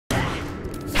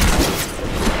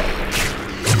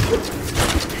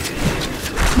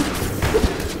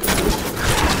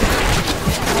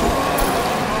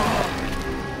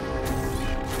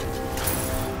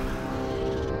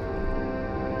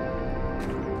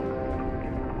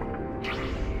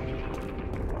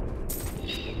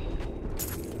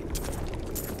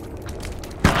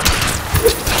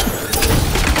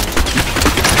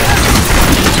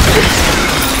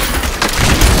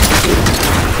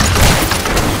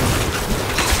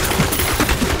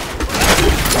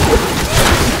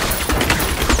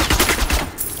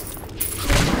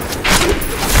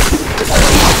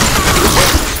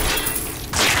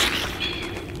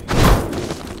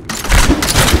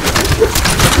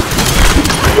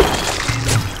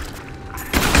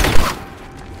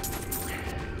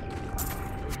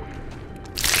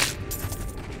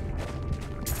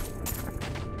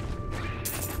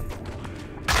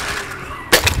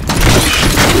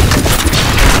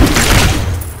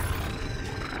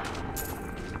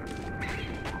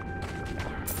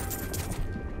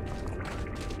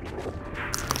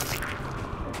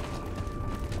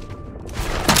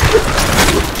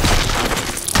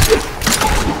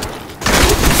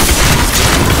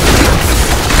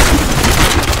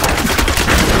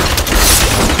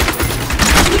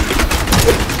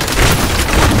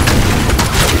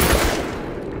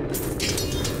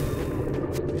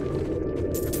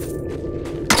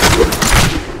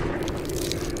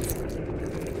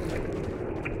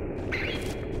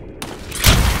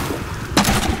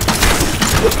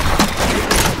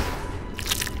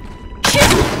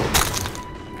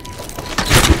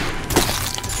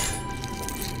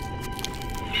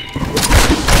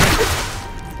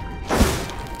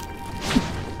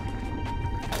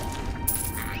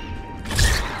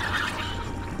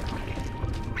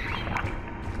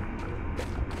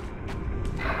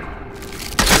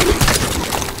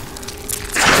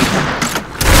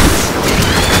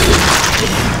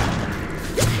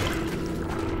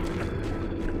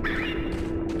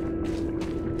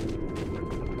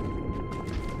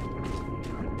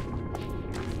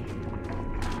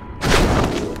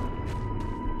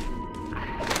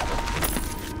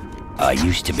I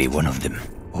used to be one of them.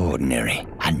 Ordinary,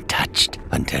 untouched,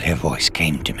 until her voice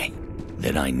came to me.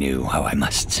 Then I knew how I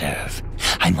must serve.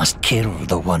 I must kill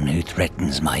the one who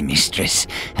threatens my mistress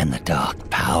and the dark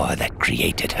power that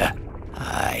created her.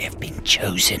 I have been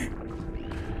chosen.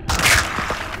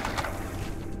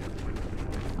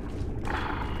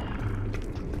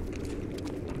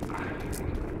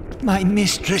 My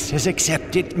mistress has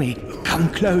accepted me. Come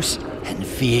close and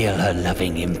feel her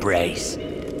loving embrace.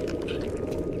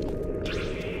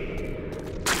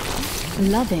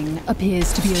 Loving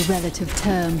appears to be a relative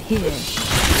term here.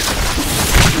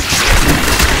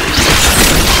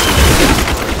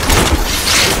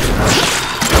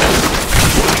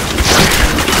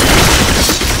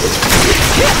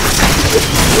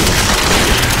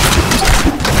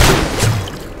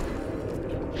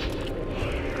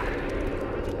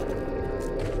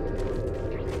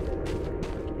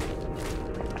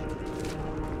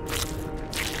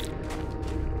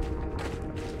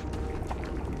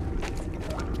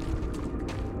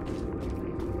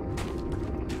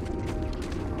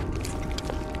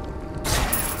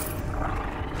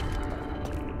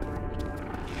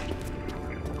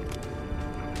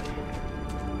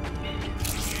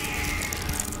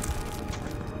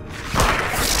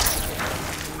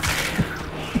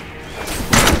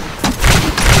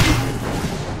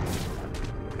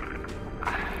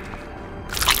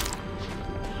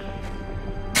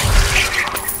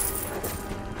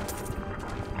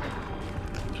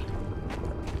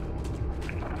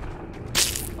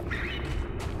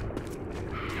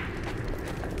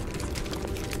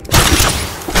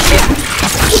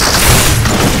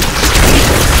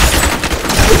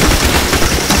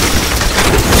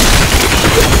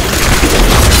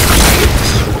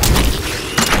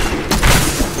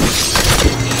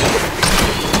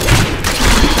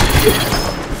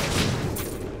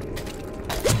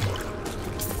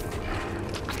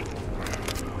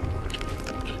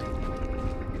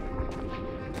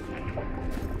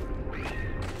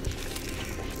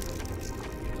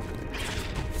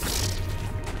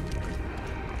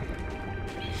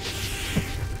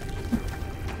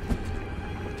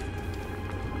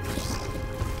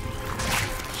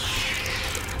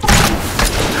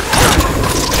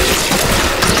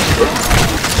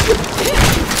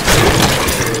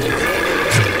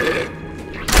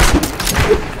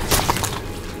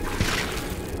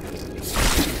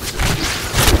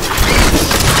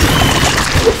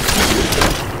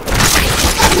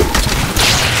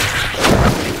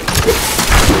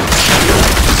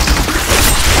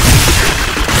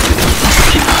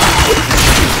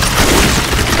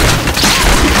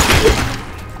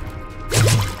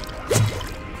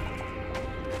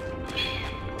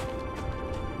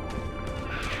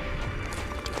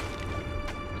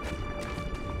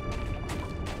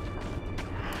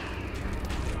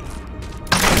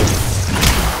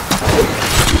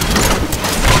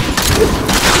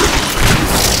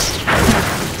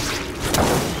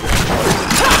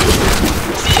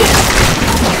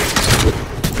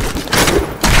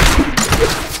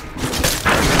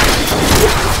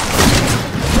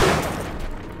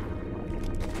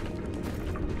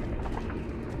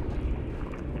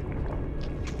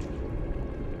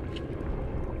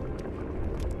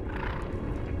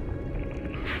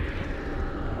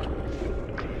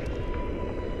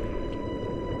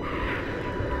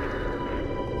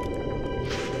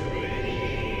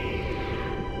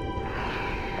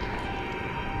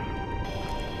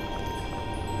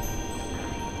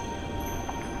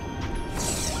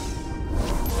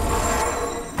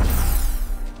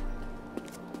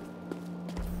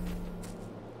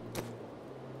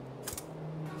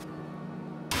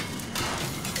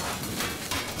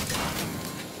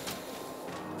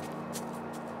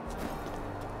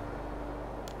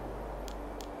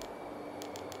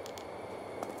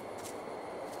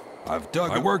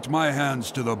 I worked my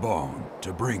hands to the bone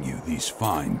to bring you these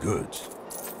fine goods.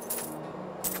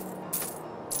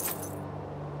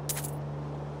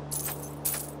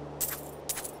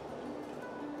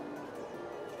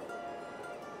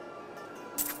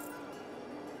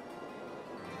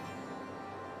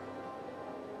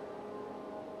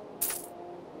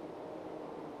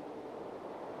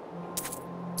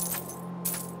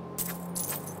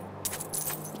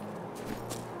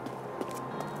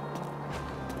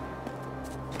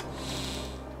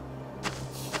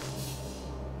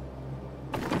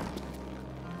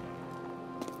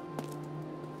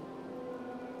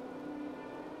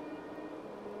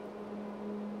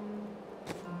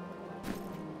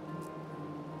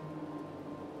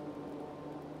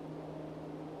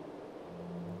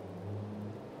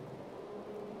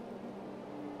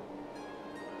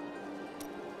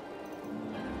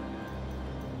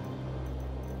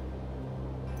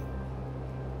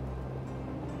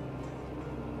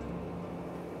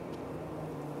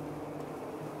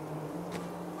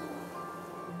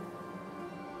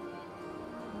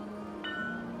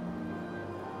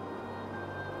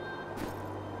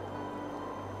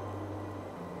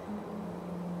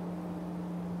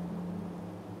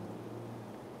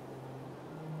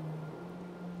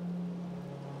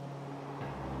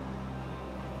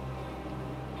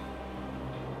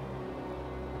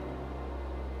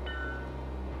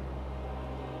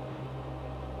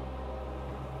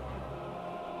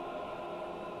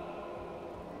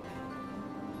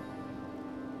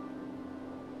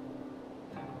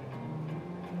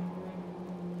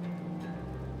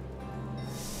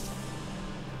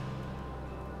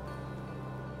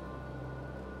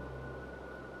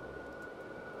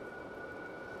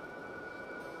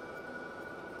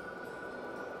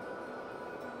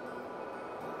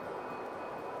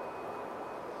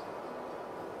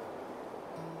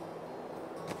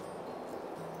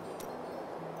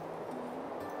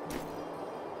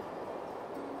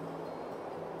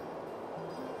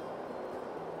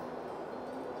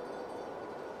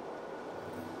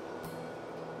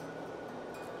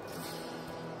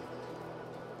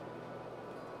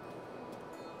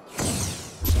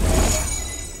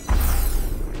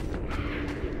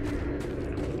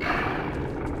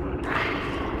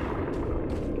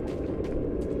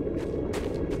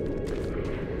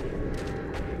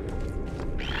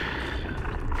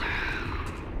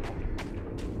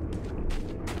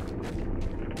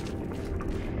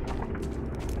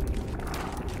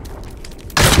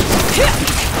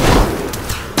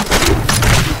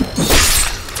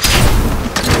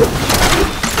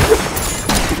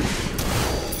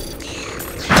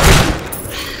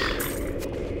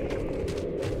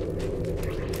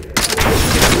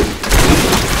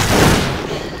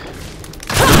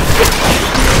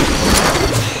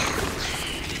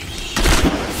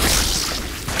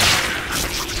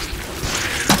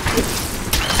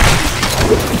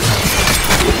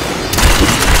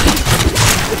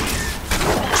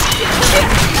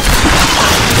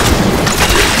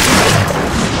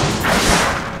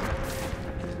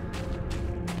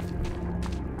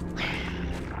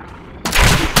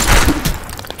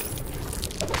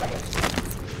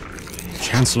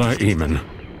 Chancellor Eamon,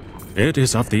 it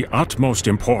is of the utmost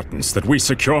importance that we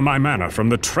secure my manor from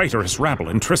the traitorous rabble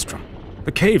in Tristram.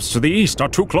 The caves to the east are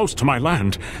too close to my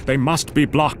land. They must be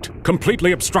blocked,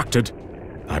 completely obstructed.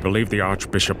 I believe the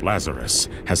Archbishop Lazarus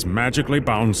has magically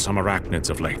bound some arachnids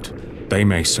of late. They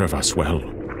may serve us well.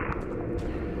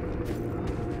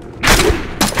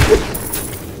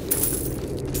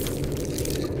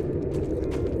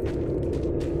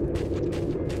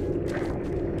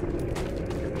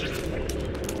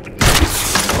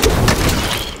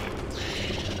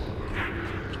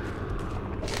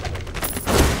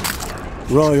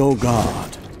 Royal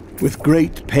Guard, with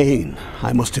great pain,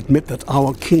 I must admit that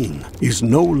our king is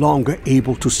no longer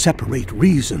able to separate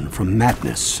reason from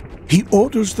madness. He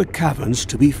orders the caverns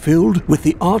to be filled with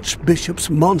the Archbishop's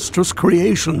monstrous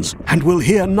creations, and will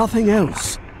hear nothing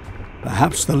else.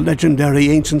 Perhaps the legendary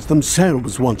ancients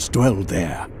themselves once dwelled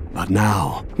there, but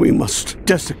now we must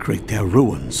desecrate their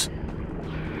ruins.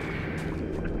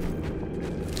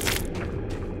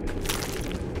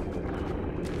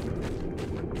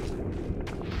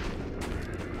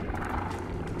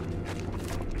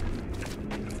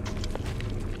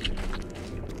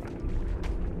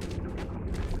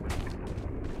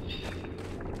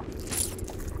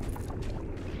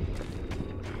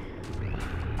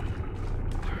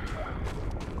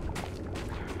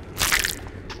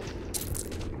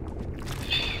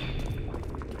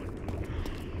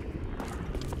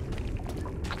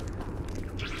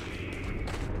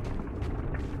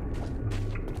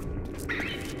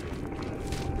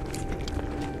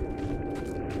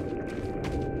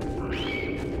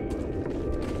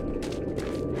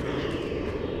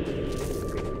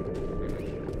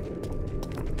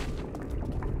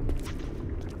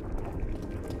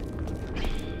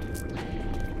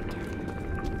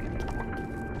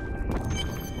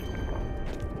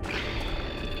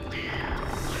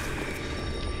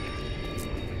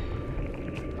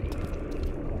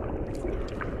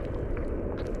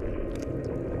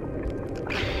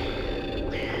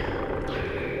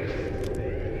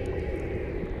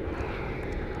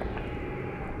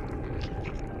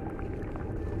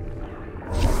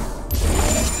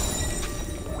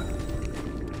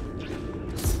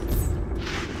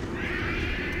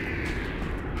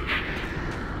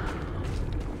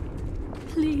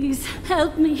 Please,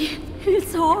 help me.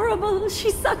 It's horrible. She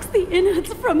sucks the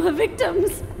innards from her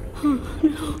victims. Oh,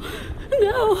 no.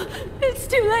 No. It's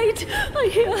too late. I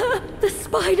hear her. The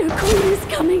Spider Queen is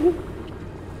coming.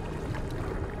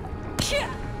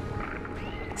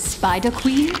 Spider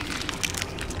Queen?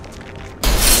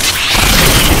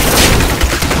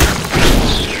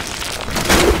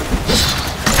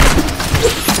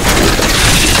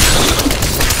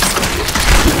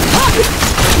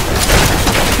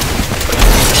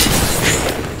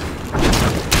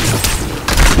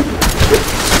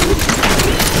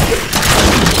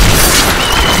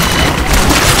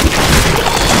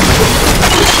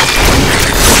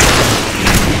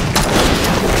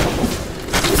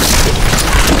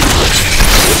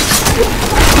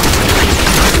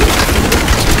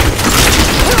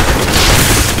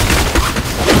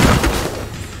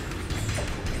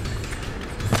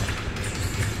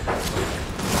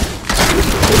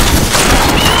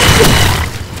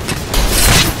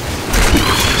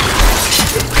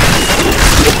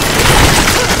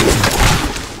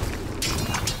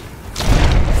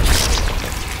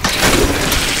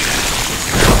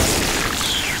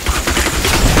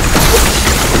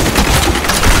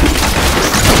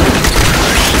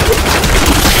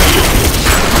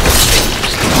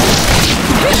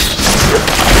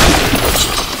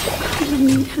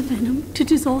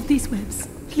 Dissolve these webs.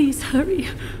 Please hurry.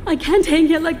 I can't hang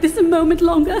here like this a moment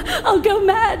longer. I'll go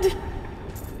mad.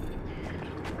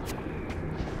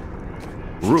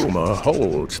 Rumor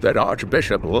holds that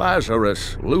Archbishop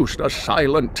Lazarus loosed a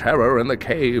silent terror in the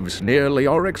caves near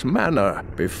Leoric's manor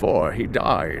before he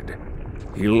died.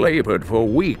 He labored for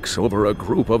weeks over a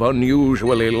group of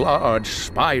unusually large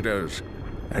spiders,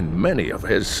 and many of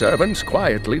his servants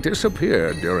quietly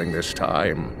disappeared during this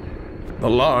time. The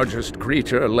largest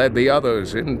creature led the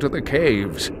others into the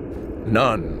caves.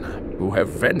 None who have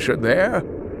ventured there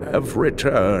have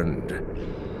returned.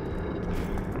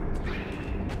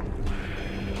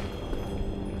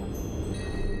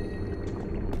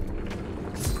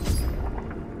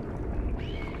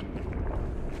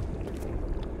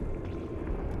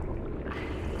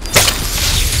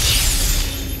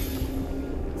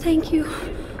 Thank you.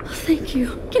 Thank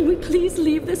you. Can we please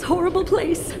leave this horrible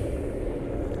place?